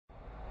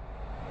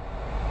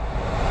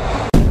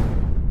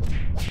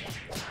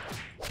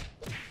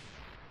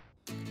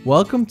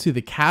Welcome to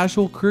the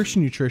Casual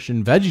Christian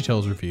Nutrition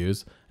VeggieTales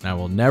reviews, and I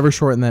will never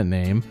shorten that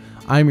name.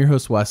 I'm your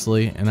host,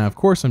 Wesley, and of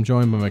course, I'm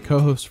joined by my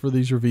co-host for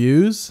these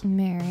reviews,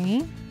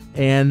 Mary.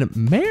 And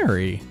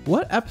Mary,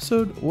 what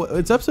episode?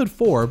 It's episode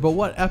 4, but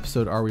what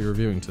episode are we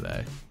reviewing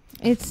today?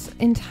 It's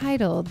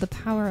entitled "The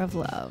Power of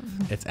Love."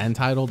 It's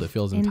entitled. It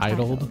feels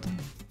entitled.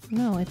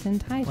 No, it's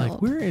entitled.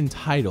 Like we're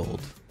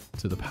entitled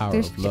to the power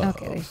of love.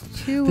 Okay, there's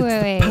two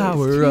ways,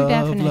 two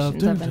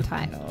definitions of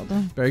entitled.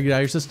 Better get out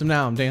of your system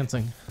now. I'm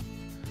dancing.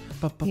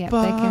 Yeah,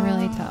 they can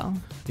really tell.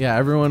 Yeah,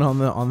 everyone on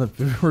the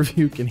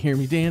review can hear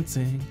me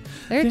dancing.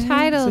 Their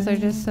titles are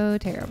just so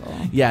terrible.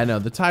 Yeah, no,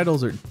 the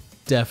titles are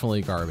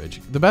definitely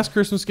garbage. The best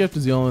Christmas gift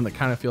is the only one that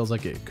kind of feels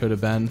like it could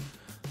have been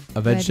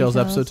a VeggieTales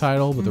episode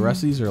title, but the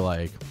rest of these are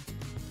like,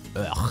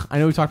 ugh. I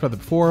know we talked about that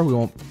before. We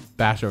won't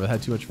bash over the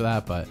head too much for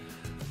that, but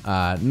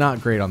not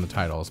great on the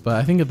titles. But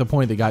I think at the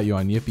point they got you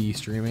on Yippee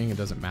streaming, it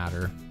doesn't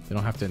matter. They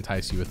don't have to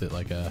entice you with it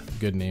like a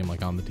good name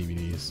like on the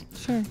DVDs.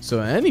 Sure. So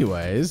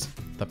anyways,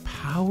 the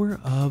power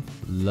of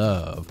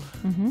love.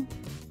 Mm-hmm.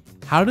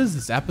 How does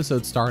this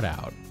episode start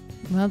out?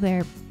 Well,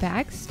 they're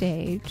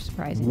backstage,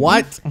 surprisingly.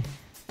 What?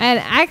 And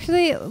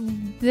actually,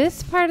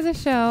 this part of the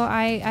show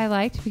I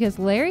liked because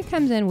Larry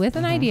comes in with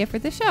an idea for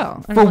the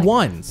show.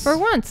 And For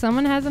once,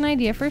 someone has an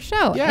idea for a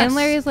show. Yes. And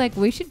Larry's like,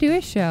 we should do a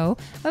show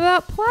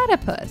about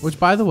platypus. Which,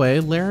 by the way,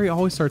 Larry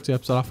always starts the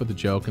episode off with a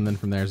joke, and then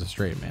from there is a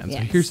straight man. So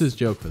Yes. here's his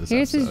joke for this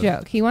Here's episode. his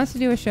joke. He wants to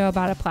do a show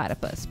about a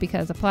platypus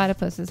because a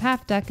platypus is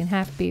half duck and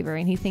half beaver,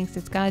 and he thinks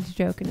it's God's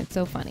joke, and it's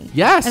so funny.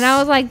 Yes. And I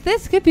was like,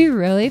 this could be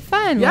really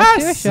fun.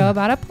 Yes. Let's do a show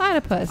about a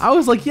platypus. I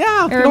was like,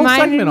 yeah, It good old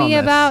reminded segment on me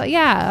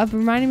this.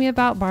 reminded me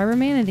about Barbara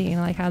Manatee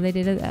and like how they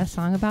did a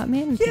song about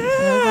manatees. And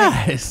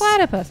I was Yes. like,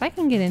 platypus. I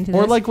can get into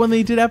Or this. like when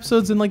they did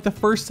episodes and like the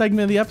first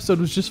segment of the episode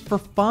was just for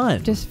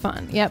fun. Just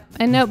fun. Yep.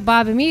 And nope,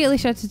 Bob immediately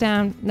shuts it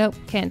down. Nope,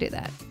 can't do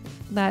that.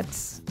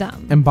 That's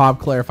dumb. And Bob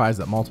clarifies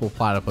that multiple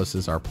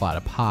platypuses are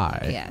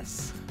platypi.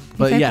 Yes.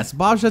 But yes,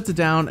 Bob shuts it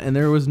down, and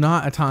there was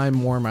not a time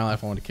more in my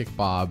life I wanted to kick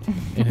Bob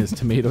in his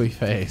tomatoey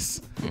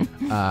face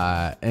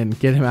and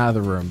get him out of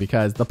the room,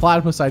 because the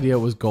platypus idea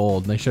was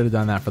gold, and they should have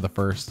done that for the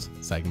first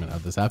segment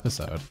of this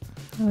episode.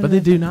 But they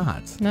do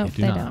not. Nope, they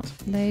do not. don't.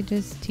 They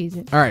just tease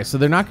it. All right, so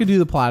they're not going to do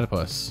the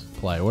platypus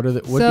play. What are the?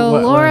 What, So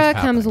what Laura ends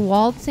up comes happening?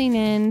 waltzing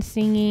in,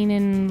 singing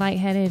and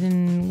lightheaded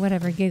and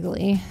whatever,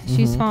 giggly.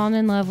 She's fallen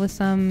in love with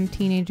some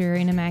teenager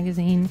in a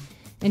magazine.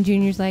 And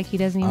Junior's like, he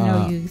doesn't even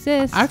know you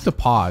exist. I have to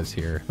pause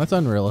here. That's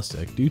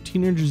unrealistic. Do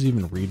teenagers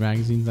even read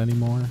magazines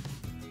anymore?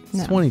 It's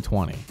No.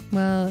 2020.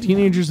 Well,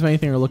 Teenagers, if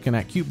anything, are looking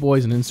at cute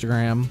boys on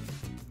Instagram.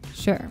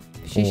 sure.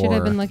 She should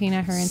have Or been looking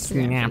at her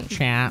Instagram feed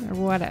Snapchat. or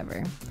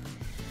whatever.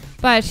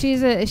 But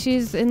she's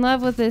in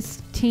love with this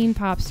teen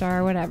pop star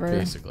or whatever.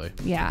 Basically.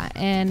 Yeah.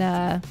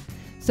 And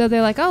so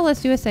they're like, oh,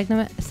 let's do a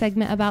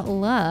segment about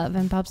love.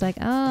 And Bob's like,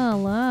 oh,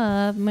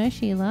 love,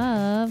 mushy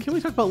love. Can we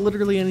talk about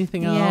literally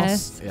anything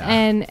else? Yes.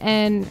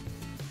 And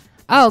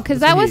because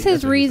That's that what was he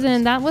his says.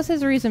 reason. That was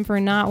his reason for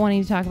not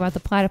wanting to talk about the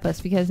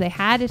platypus, because they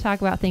had to talk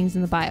about things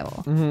in the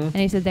Bible. And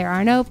he said there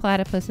are no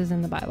platypuses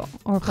in the Bible,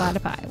 or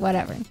platypi,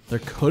 whatever. There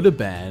could have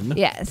been.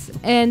 Yes.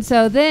 And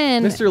so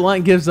then Mr.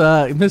 Lunt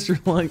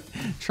Mr. Lunt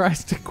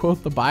tries to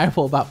quote the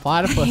Bible about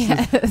platypuses,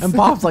 Yes. and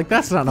Bob's like,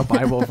 "That's not a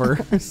Bible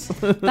verse."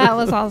 that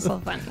was also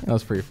funny. That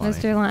was pretty funny.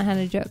 Mr. Lunt had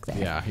a joke there.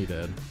 Yeah, he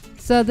did.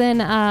 So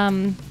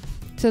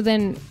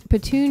then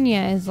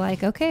Petunia is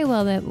like, okay,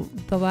 well,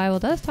 the Bible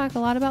does talk a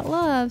lot about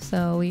love,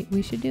 so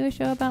we should do a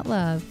show about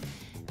love.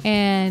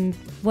 And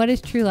what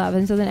is true love?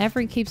 And so then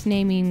Everett keeps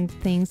naming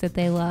things that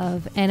they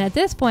love. And at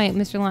this point,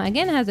 Mr. Lunt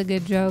again has a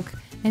good joke,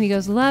 and he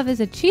goes, love is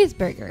a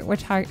cheeseburger,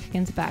 which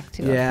harkens back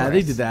to, Yeah, of they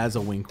course. did that as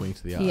a wink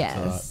to the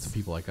Yes. to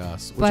people like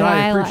us, which But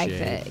I I liked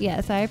appreciate. it.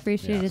 Yes, I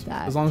appreciated Yes.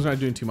 that. As long as we're not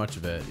doing too much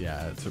of it,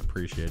 yeah, it's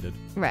appreciated.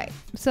 Right.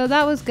 So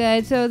that was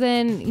good. So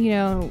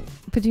then,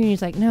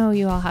 Petunia's like, no,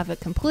 you all have it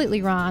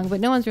completely wrong, but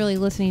no one's really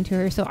listening to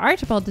her. So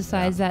Archibald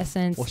decides that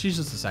since Well, she's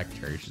just a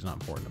secretary. She's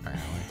not important,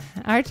 apparently.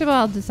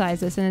 Archibald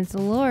decides this, and it's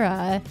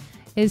Laura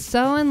is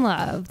so in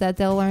love that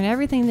they'll learn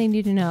everything they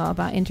need to know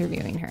about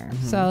interviewing her.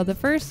 So the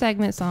first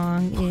segment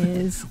song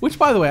is... Which,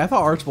 by the way, I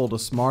thought Archibald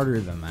was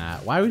smarter than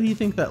that. Why would he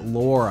think that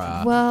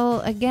Laura...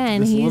 Well, again,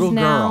 This little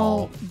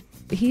girl.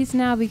 he's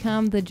now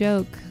become the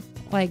joke.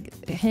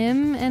 Like,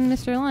 him and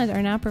Mr. Lunt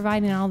are now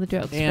providing all the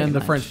jokes. and pretty the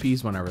much. French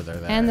peas whenever they're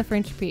there. And the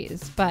French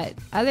peas. But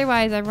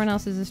otherwise, everyone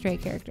else is a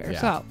straight character.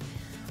 Yeah. So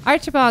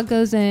Archibald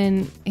goes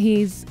in.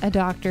 He's a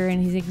doctor,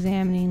 and he's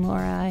examining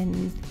Laura,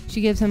 and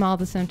she gives him all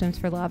the symptoms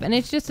for love. And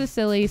it's just a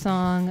silly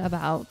song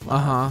about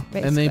love.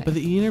 And but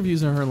he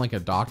interviews her in like a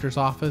doctor's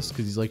office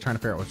because he's like trying to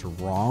figure out what's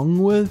wrong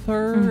with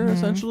her,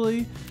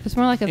 essentially. It's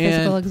more like a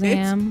physical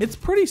exam. It's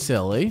pretty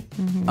silly.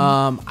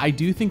 I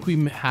do think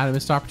we had a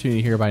missed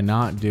opportunity here by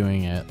not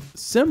doing it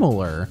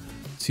similar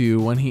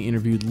to when he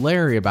interviewed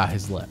Larry about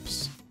his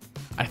lips.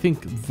 I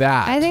think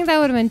that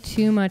would have been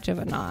too much of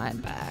a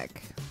nod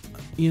back.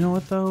 You know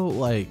what though?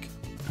 Like,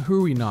 who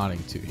are we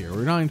nodding to here?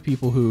 We're nodding to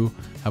people who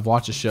have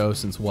watched the show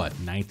since what,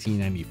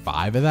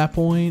 1995 at that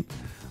point?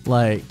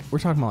 Like, we're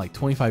talking about like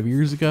 25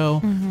 years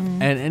ago,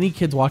 and any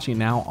kids watching it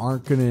now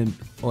aren't gonna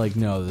like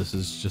know this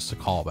is just a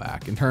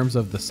callback in terms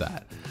of the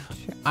set.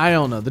 Sure. I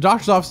don't know. The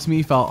doctor's office to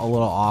me felt a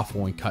little off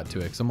when we cut to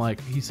it, because I'm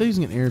like, he said he's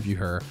gonna interview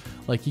her.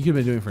 Like, he could have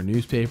been doing it for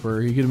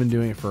newspaper. He could have been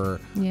doing it for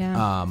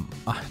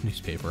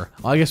newspaper.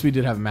 Well, I guess we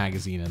did have a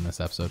magazine in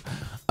this episode.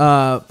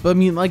 But I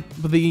mean, like,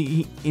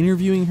 the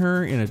interviewing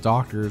her in a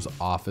doctor's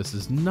office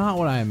is not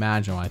what I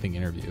imagine when I think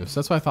interview. So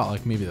that's why I thought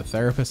like maybe the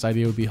therapist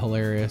idea would be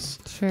hilarious.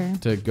 Sure.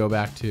 To go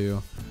back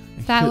to.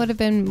 That would have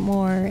been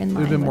more in line. It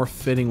would have been more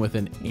fitting with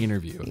an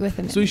interview.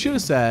 So he should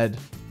have said,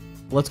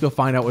 "Let's go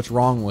find out what's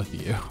wrong with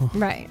you."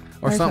 Right.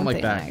 or something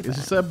like that. It's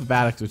just a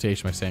bad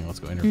expectation by saying, "Let's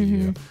go interview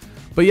you."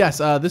 But yes,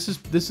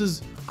 this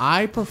is.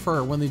 I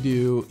prefer when they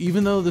do,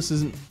 even though this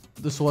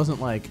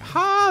wasn't like,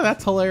 ha,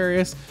 that's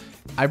hilarious.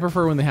 I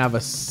prefer when they have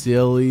a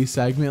silly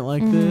segment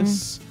like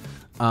this,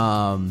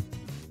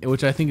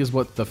 which I think is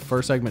what the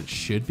first segment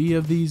should be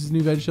of these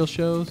new VeggieTales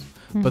shows.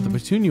 But the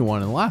Petunia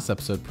one in the last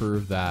episode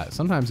proved that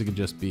sometimes it could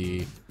just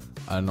be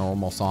a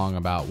normal song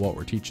about what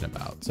we're teaching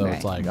about. So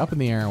it's like up in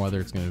the air whether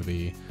it's going to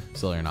be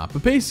silly or not.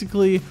 But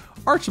basically,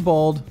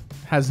 Archibald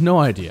has no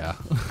idea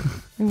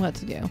what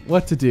to do.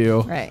 What to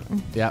do. Right.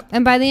 Yep.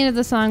 And by the end of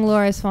the song,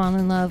 Laura's fallen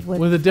in love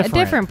with a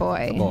different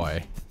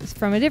boy. It's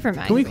from a different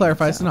magazine. Can we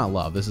clarify? It's not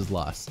love. This is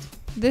lust.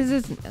 This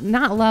is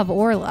not love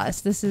or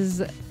lust. This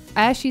is,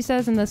 as she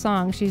says in the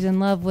song, she's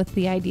in love with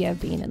the idea of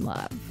being in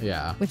love.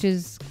 Yeah. Which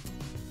is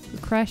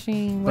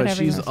crushing,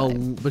 whatever.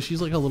 But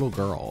she's like a little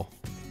girl.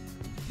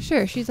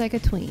 Sure, she's like a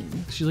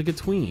tween. She's like a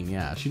tween,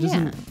 yeah. She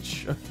doesn't.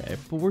 Yeah. Okay,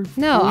 but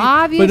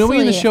obviously. But nobody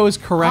in the show has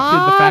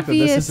corrected the fact that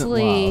this isn't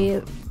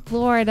love.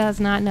 Laura does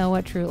not know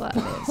what true love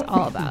is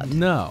all about.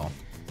 No.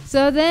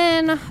 So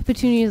then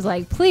Petunia's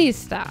like, please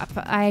stop.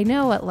 I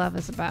know what love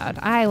is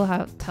about. I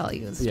will tell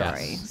you the story.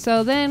 Yes.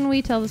 So then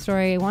we tell the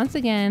story once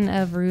again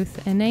of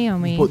Ruth and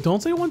Naomi. But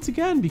don't say once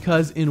again,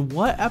 because in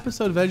what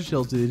episode of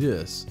VeggieTales did they do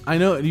this? I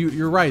know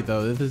you're right,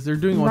 though. They're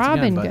doing it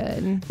once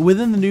again. But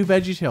within the new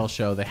VeggieTales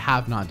show, they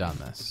have not done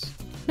this.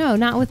 No,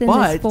 not within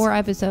this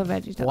 4-episode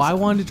VeggieTales. Well, I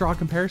wanted to draw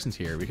comparisons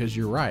here because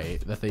you're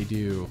right that they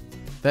do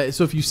that.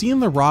 So if you've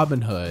seen the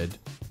Robin Hood,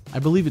 I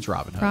believe it's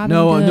Robin Hood.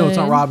 No, it's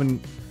not Robin.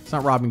 It's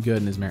not Robin Good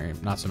and His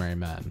Not So Merry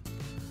Men.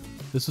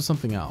 This was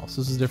something else.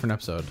 This is a different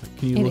episode.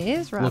 Can you look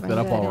that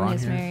up while we're on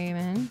here? Merry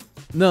Men.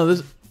 No,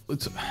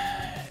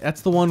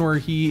 that's the one where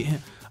he.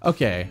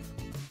 Okay,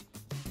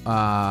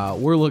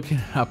 we're looking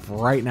it up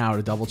right now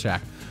to double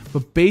check.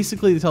 But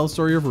basically, they tell the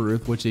story of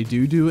Ruth, which they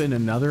do in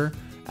another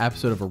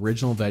episode of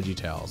original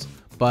VeggieTales.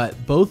 But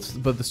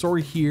the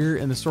story here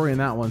and the story in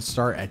that one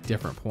start at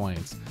different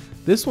points.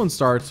 This one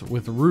starts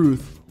with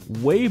Ruth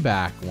way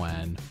back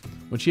when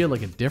she had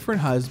like a different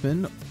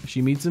husband.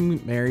 She meets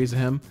him, marries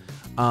him.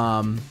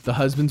 The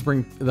husband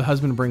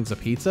brings a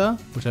pizza,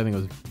 which I think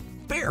was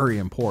very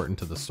important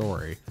to the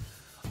story.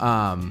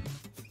 But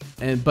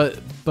in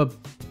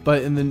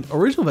the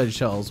original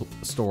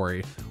VeggieTales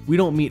story, we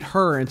don't meet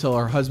her until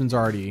her husband's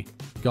already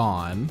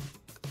gone.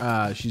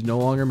 She's no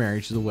longer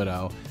married. She's a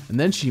widow, and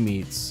then she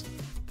meets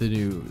the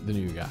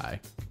new guy.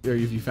 Have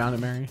you found it,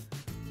 Mary?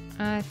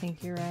 I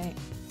think you're right.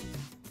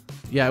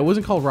 Yeah, it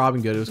wasn't called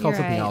Robin Good. It was called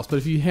something else. But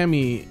if you hand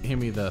me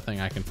the thing,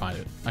 I can find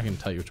it. I can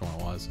tell you which one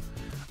it was.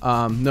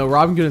 No,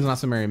 Robin Good is Not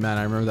So Merry Men.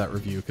 I remember that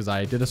review because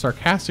I did a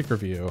sarcastic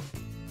review.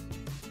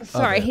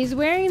 Sorry, he's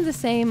wearing the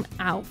same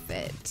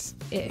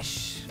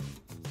outfit-ish.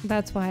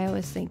 That's why I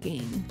was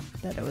thinking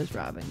that it was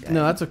Robin Good.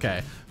 No, that's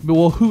okay.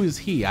 But who is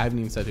he? I haven't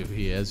even said who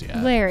he is yet.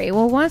 Larry.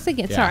 Well, once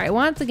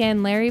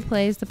again, Larry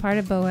plays the part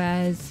of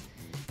Boaz.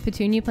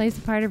 Petunia plays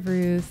the part of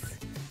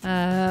Ruth.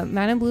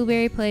 Madame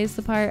Blueberry plays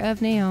the part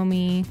of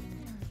Naomi.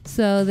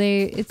 So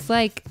it's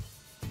like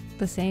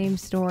the same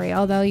story.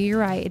 Although you're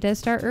right, it does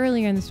start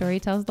earlier in the story.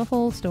 It tells the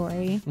whole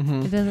story.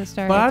 It doesn't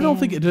start. But I don't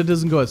think it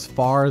doesn't go as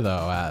far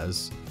though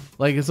as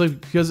it's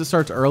like because it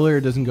starts earlier,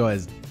 it doesn't go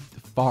as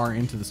far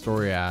into the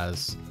story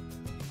as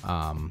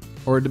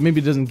or maybe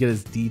it doesn't get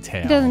as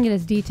detailed. It doesn't get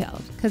as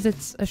detailed because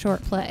it's a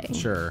short play.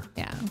 Sure.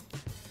 Yeah.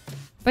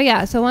 But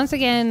yeah, so once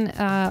again,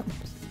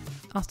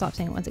 I'll stop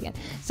saying it once again.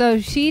 So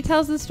she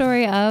tells the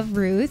story of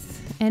Ruth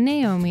and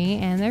Naomi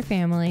and their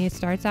family. It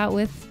starts out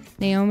with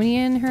Naomi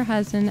and her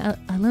husband,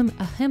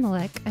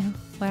 Ahimelech,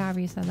 however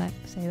you say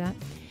that,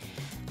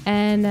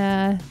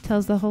 and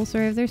tells the whole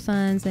story of their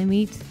sons. They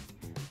meet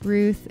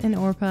Ruth and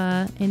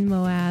Orpah in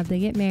Moab. They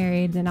get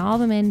married. Then all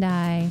the men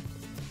die.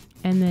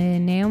 And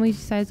then Naomi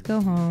decides to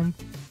go home.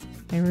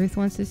 And Ruth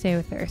wants to stay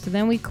with her. So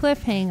then we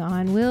cliffhang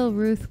on, will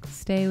Ruth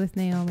stay with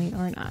Naomi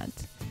or not?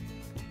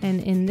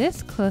 And in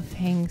this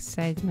cliffhang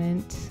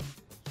segment,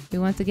 we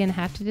once again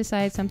have to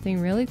decide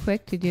something really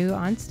quick to do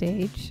on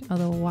stage.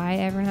 Although why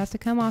everyone has to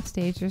come off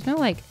stage, there's no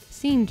like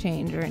scene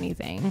change or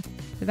anything.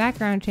 The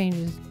background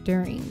changes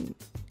during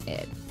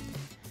it.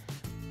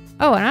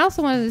 Oh, and I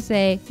also wanted to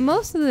say,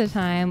 most of the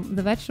time,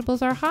 the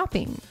vegetables are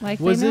hopping. I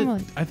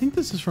think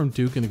this is from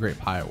Duke and the Great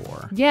Pie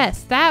War.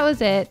 Yes, that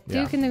was it.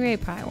 Yeah. Duke and the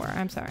Great Pie War.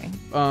 I'm sorry.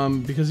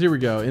 Because here we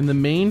go. In the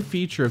main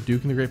feature of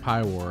Duke and the Great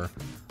Pie War,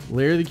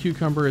 Larry the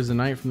Cucumber is a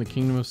knight from the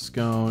kingdom of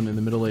Scone in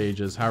the Middle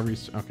Ages. However,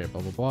 okay,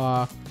 blah, blah,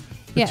 blah.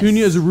 Yes.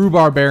 Petunia is a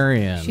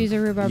rhubarbarian. She's a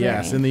rhubarbarian.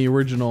 Yes, in the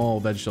original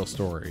VeggieTales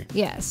story.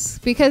 Yes,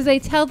 because they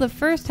tell the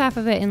first half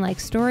of it in like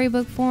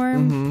storybook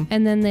form,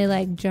 and then they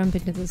like jump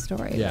into the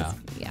story. Yeah.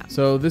 Yeah.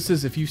 So this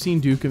is, if you've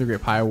seen Duke and the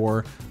Great Pie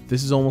War,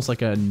 this is almost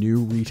like a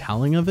new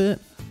retelling of it.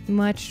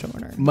 Much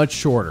shorter. Much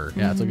shorter.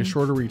 Yeah, it's like a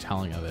shorter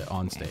retelling of it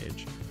on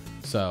stage.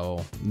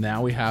 So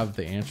now we have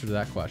the answer to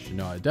that question.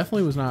 No, it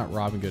definitely was not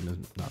Robin Hood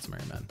and Not So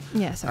Merry Men.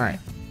 Yes. All right.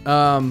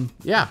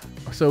 Yeah.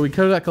 So we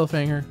covered that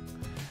cliffhanger.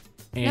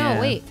 And No,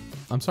 wait.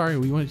 I'm sorry.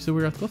 We went. So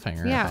we were at the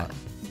cliffhanger. Yeah,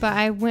 but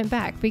I went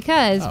back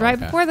because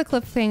before the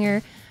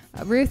cliffhanger,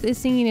 Ruth is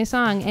singing a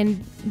song,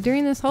 and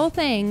during this whole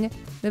thing,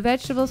 the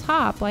vegetables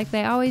hop like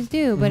they always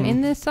do. But in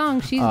this song,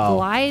 she's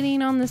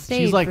gliding on the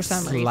stage. She's like for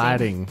some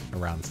sliding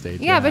reason. around the stage.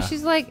 Yeah, but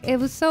she's like, it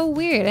was so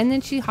weird, and then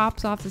she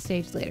hops off the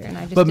stage later, and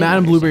I just. But didn't Madame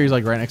understand. Blueberry's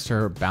like right next to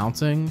her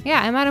bouncing.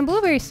 Yeah, and Madame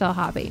Blueberry's still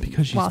hopping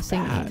Because she's while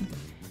fat. singing.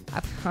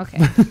 Okay.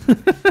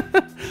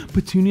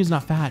 Petunia's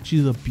not fat.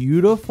 She's a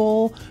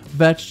beautiful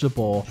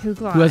vegetable Who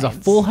has a glides.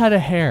 full head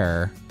of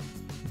hair,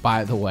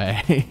 by the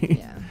way.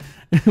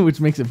 Yeah. Which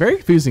makes it very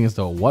confusing as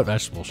to what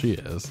vegetable she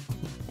is.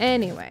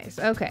 Anyways,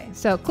 okay.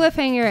 So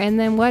cliffhanger, and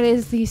then what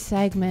is the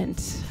segment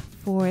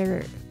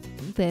for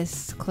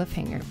this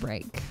cliffhanger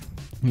break?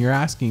 You're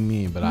asking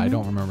me, but I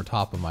don't remember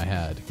top of my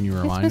head. Can you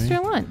remind It's me?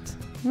 Mr. Lunt.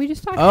 We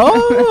just talked about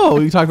it. Oh,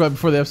 we talked about it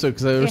before the episode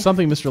because there was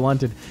something Mr. Lunt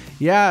did.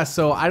 Yeah,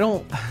 so I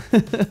don't.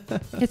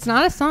 It's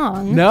not a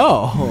song.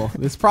 No,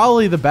 it's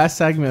probably the best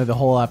segment of the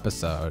whole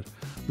episode.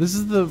 This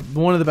is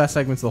one of the best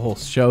segments of the whole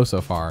show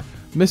so far.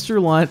 Mr.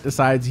 Lunt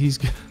decides he's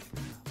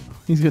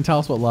gonna tell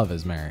us what love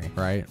is, Mary,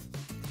 right?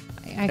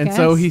 I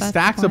So he guess that's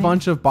stacks the a point.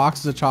 bunch of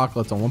boxes of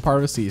chocolates on one part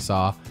of a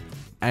seesaw,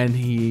 and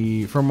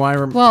he, from what I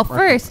remember. Well,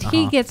 first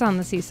he gets on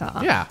the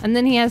seesaw. Yeah. And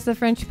then he has the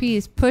French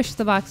peas push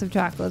the box of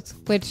chocolates,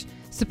 which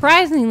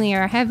surprisingly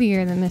are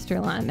heavier than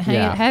Mr. Lunt.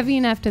 Yeah. Heavy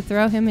enough to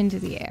throw him into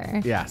the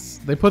air. Yes,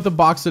 they put the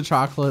box of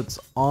chocolates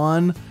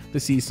on the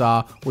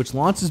seesaw, which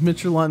launches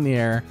Mr. Lunt in the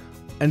air,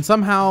 and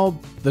somehow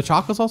the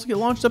chocolates also get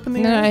launched up in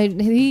the air.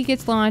 No, he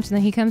gets launched, and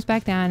then he comes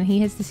back down, and he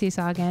hits the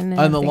seesaw again. And then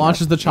everything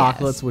launches the goes-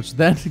 chocolates, yes. which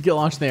then get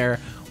launched in the air,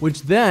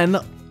 which then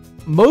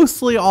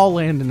mostly all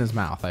land in his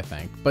mouth, I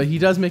think. But he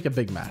does make a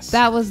big mess.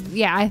 That was,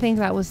 I think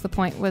that was the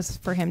point, was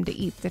for him to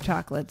eat the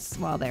chocolates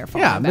while they're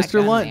falling Yeah, back Mr.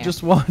 down in Lunt the air.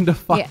 just wanted to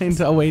find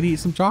Yes. a way to eat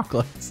some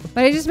chocolates.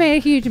 But it just made a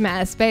huge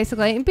mess,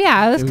 basically. But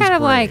yeah, it was It was kind of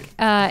great. like,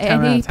 10 out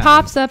and he of 10.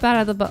 pops up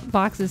out of the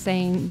boxes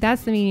saying,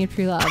 "That's the meaning of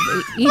true love: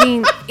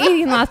 eating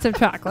lots of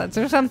chocolates,"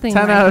 or something.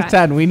 10 like out of that.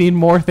 10. We need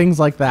more things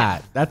like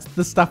that. That's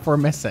the stuff we're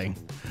missing.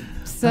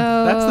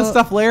 So That's the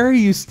stuff Larry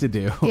used to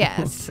do.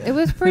 Yes, it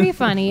was pretty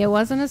funny. It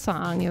wasn't a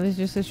song; it was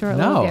just a short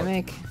little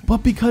gimmick.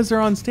 But because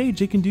they're on stage,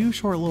 they can do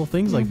short little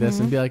things like this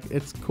and be like,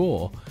 it's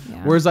cool.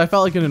 Yeah. Whereas I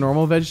felt like in a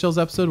normal VeggieTales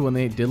episode, when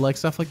they did like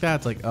stuff like that,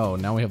 it's like, oh,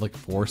 now we have like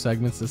 4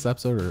 segments this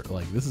episode, or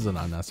like this is an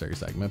unnecessary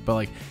segment. But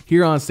like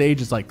here on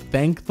stage, it's like,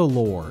 thank the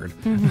Lord.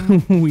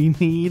 We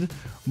need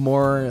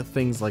more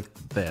things like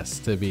this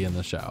to be in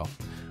the show.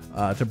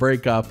 To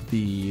break up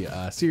the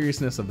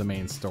seriousness of the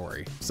main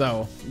story.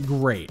 So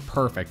great,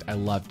 perfect. I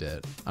loved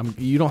it.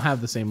 You don't have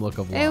the same look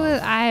of love. It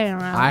was, I don't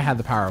know. I had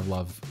the power of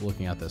love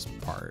looking at this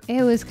part.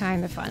 It was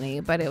kind of funny,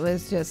 but it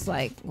was just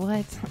like,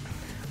 what?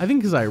 I think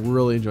because I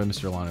really enjoy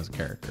Mr. Lunt as a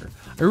character.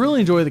 I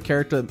really enjoy the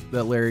character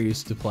that Larry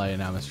used to play, and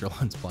now Mr.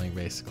 Lunt's playing,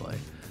 basically.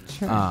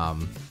 Sure.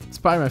 It's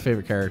probably my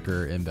favorite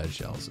character in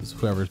VeggieTales, is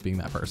whoever's being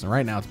that person.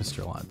 Right now, it's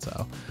Mr. Lunt,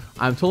 so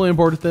I'm totally on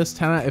board with this.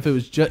 10 out, if it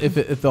was just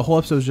if the whole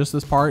episode was just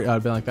this part,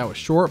 I'd be like, that was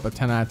short, but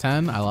 10 out of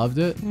 10, I loved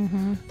it.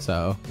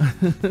 So,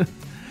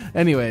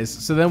 anyways,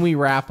 so then we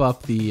wrap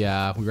up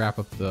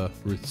the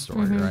Ruth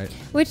story, right?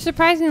 Which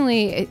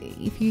surprisingly,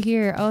 if you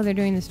hear, oh, they're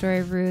doing the story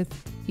of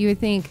Ruth, you would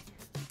think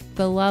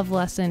the love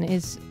lesson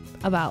is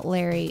about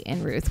Larry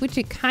and Ruth, which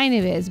it kind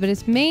of is, but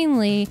it's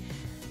mainly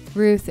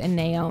Ruth and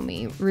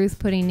Naomi. Ruth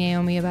putting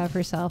Naomi above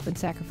herself and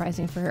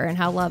sacrificing for her, and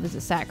how love is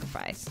a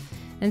sacrifice.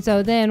 And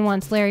so then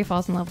once Larry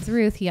falls in love with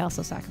Ruth, he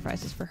also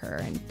sacrifices for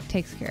her and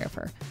takes care of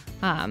her.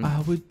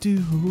 I would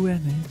do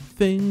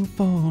anything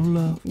for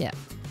love, Yeah.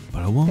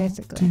 but I won't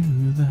Basically.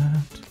 do that.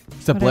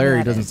 Except Whatever Larry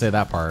that doesn't is. say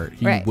that part.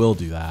 He Right. will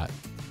do that.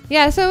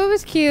 Yeah, so it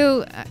was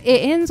cute.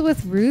 It ends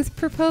with Ruth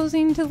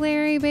proposing to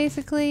Larry,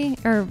 basically.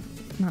 Or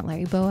not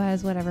Larry,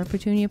 Boaz, whatever.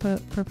 Petunia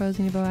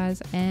proposing to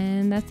Boaz.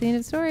 And that's the end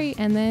of the story.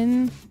 And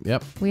then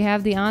Yep. we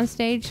have the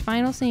onstage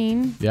final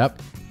scene.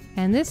 Yep.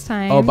 And this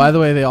time... Oh, by the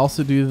way, they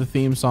also do the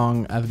theme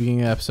song at the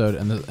beginning of the episode,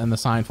 and the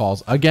sign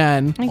falls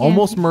again,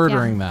 almost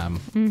murdering them.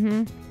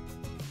 Mm-hmm.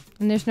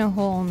 And there's no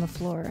hole in the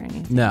floor or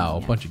anything. No,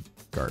 Yeah. a bunch of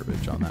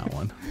garbage on that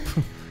one.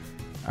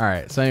 All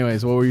right. So,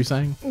 anyways, what were you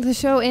saying? The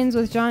show ends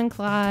with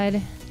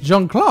Jean-Claude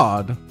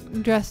Jean-Claude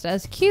dressed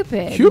as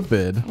Cupid.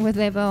 Cupid. With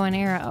a bow and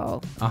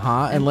arrow.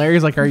 And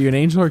Larry's like, "Are you an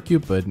angel or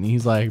Cupid?" And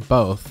he's like,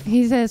 "Both."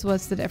 He says,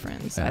 what's the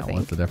difference, I Yeah, think.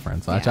 what's the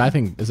difference? Which Yeah. I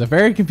think is a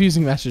very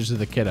confusing message to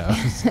the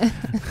kiddos,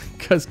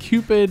 because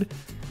Cupid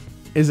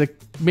is a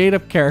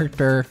made-up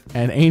character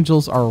and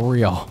angels are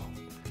real.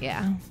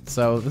 Yeah.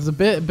 So there's a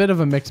bit of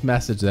a mixed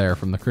message there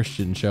from the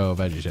Christian show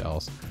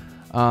VeggieTales.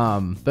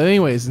 But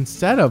anyways,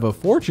 instead of a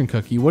fortune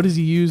cookie, what does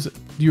he use?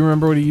 Do you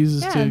remember what he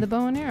uses Yeah, the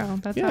bow and arrow.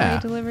 That's how he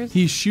delivers.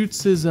 He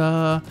shoots his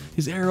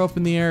arrow up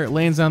in the air. It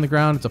lands on the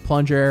ground. It's a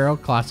plunger arrow,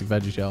 classic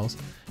VeggieTales.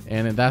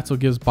 And that's what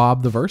gives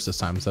Bob the verse this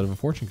time instead of a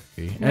fortune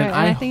cookie. And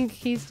I think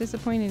he's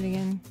disappointed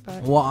again.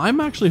 But. Well, I'm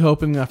actually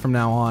hoping that from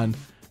now on,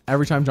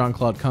 every time John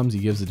Claude comes, he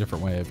gives a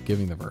different way of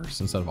giving the verse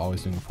instead of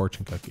always doing a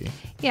fortune cookie.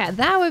 Yeah,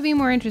 that would be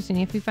more interesting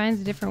if he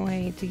finds a different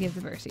way to give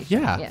the verse each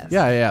time. Yes.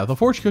 Yeah. The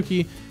fortune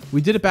cookie,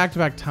 we did it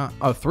back-to-back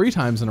 3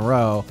 times in a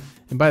row.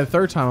 And by the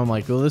third time, I'm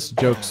like, well, this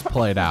joke's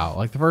played out.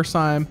 Like the first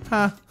time,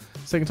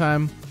 second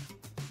time,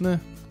 nah.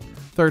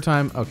 Third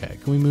time, okay,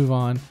 can we move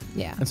on?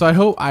 Yeah. And so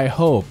I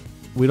hope,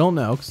 we don't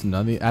know, because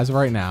as of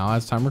right now,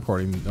 as time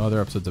recording, no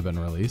other episodes have been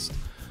released.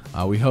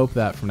 We hope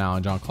that from now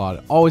on, John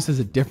Claude always has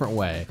a different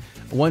way.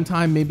 One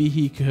time, maybe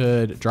he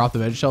could drop the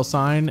VeggieTales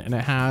sign and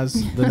it has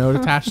the note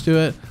attached to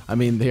it. I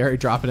mean, they already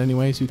drop it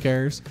anyways. Who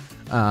cares?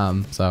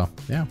 So,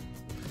 yeah.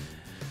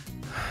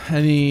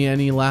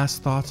 Any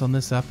last thoughts on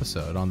this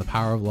episode, on the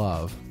power of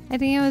love? I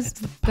think it was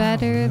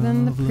better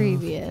than the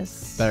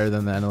previous. Better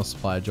than the Endless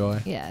Supply of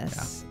Joy?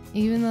 Yes.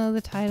 Yeah. Even though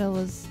the title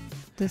was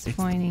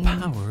disappointing. It's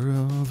the power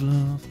of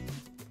love.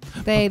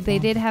 They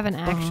did have an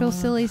actual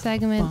silly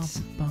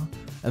segment.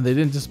 And they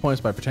didn't disappoint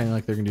us by pretending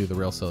like they're going to do the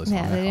real silly song.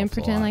 Yeah, they didn't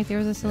pretend like there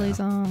was a silly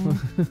song.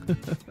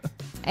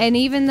 And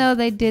even though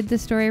they did the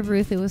story of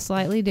Ruth, it was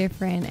slightly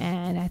different.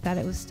 And I thought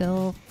it was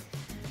still...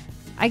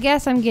 I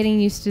guess I'm getting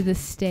used to the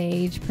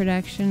stage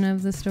production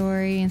of the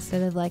story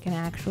instead of like an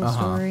actual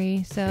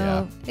story.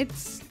 So it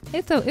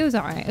was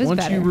all right. It was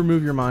Once better. you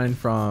remove your mind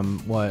from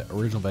what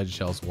original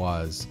VeggieTales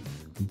was,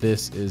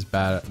 this is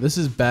bad. This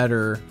is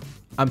better.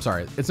 I'm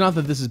sorry. It's not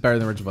that this is better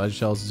than original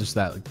VeggieTales. It's just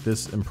that like,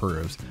 this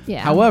improves.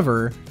 Yeah.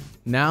 However,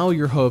 now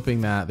you're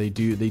hoping that they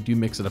do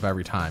mix it up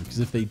every time, because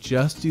if they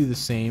just do the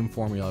same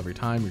formula every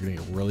time, you're gonna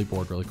get really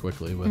bored really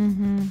quickly with.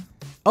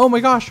 Oh my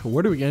gosh,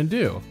 what are we gonna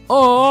do?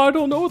 Oh, I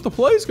don't know what the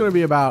play's gonna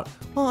be about.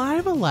 Well, I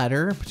have a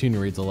letter. Petunia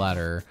reads a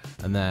letter,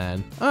 and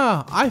then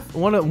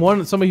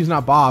somebody who's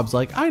not Bob's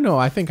like, I know,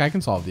 I think I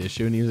can solve the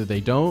issue, and either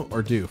they don't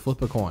or do.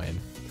 Flip a coin,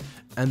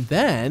 and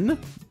then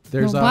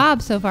there's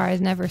Bob so far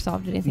has never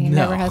solved anything and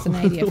never has an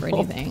idea for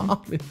anything,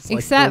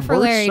 except for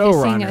Larry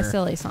to sing a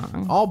silly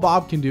song. All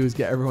Bob can do is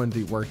get everyone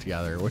to work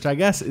together, which I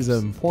guess is an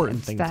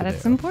important thing to do.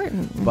 It's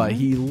important. But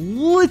he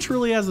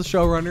literally, as a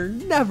showrunner,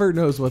 never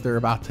knows what they're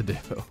about to do.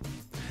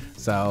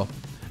 So,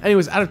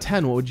 anyways, out of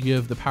 10, what would you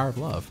give The Power of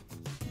Love?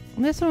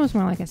 This one was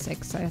more like a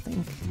 6, I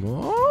think.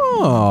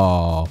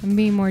 Oh. I'm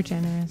being more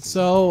generous.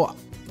 So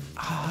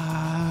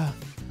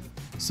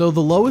the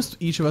lowest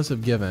each of us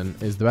have given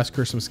is The Best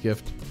Christmas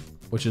Gift,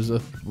 which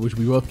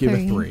we both gave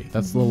a 3.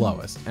 That's the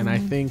lowest. And I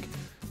think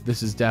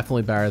this is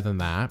definitely better than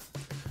that.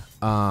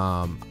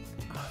 And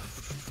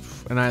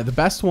the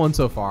best one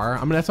so far,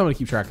 that's how I'm going to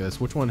keep track of this.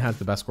 Which one has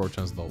the best score, which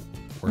has the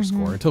worst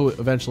score, until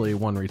eventually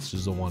one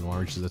reaches a 1, one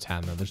reaches a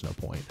 10, then there's no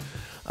point.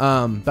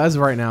 But as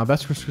of right now,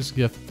 Best Christmas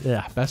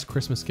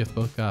Gift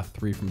both got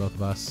 3 from both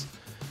of us.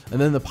 And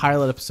then the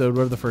pilot episode,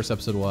 whatever the first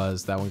episode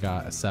was, that one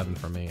got a 7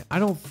 from me. I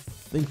don't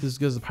think this is as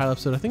good as the pilot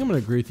episode. I think I'm going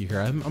to agree with you here.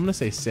 I'm going to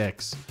say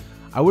 6.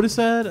 I would have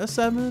said a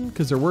 7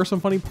 because there were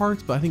some funny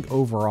parts, but I think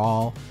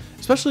overall,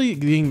 especially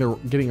getting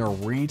a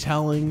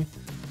retelling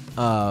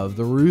of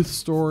the Ruth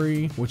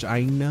story, which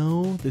I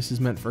know this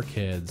is meant for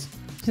kids.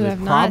 So they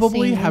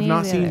probably have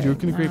not seen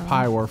Duke and the Great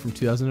Pie War from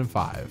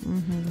 2005.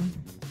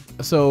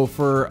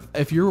 So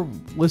if you're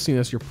listening to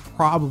this, you're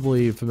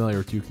probably familiar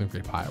with Duke and the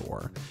Great Pie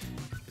War.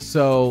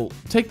 So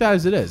take that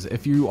as it is.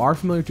 If you are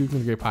familiar with Duke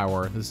and the Great Pie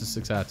War, this is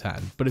 6 out of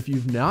 10. But if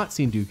you've not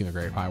seen Duke and the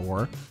Great Pie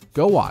War,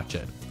 go watch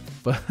it.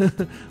 But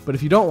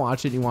if you don't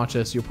watch it and you watch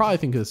this, you'll probably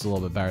think this is a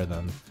little bit better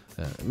than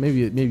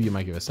maybe you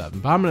might give it a 7.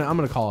 But I'm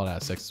gonna call it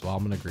at 6 as well.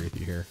 I'm gonna agree with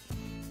you here.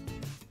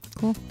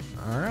 Cool.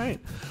 All right.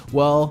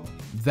 Well,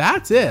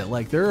 that's it.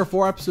 Like, there are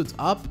 4 episodes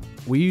up.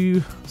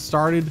 We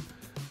started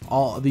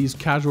all these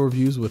casual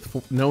reviews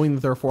with knowing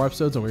that there are 4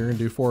 episodes and we were gonna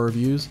do 4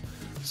 reviews.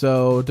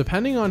 So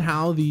depending on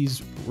how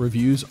these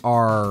reviews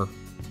are,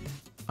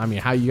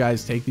 how you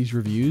guys take these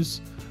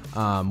reviews,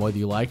 whether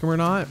you like them or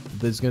not,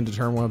 this is going to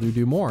determine whether we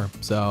do more.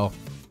 So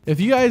if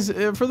you guys,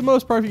 for the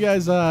most part, if you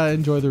guys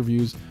enjoy the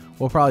reviews,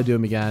 we'll probably do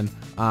them again.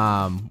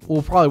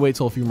 We'll probably wait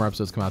till a few more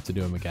episodes come out to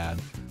do them again.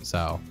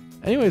 So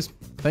anyways,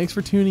 thanks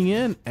for tuning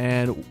in,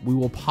 and we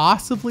will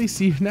possibly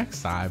see you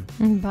next time.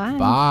 Bye.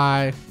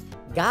 Bye.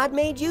 God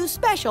made you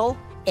special,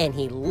 and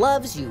he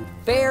loves you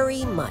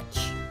very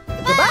much.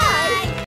 Goodbye.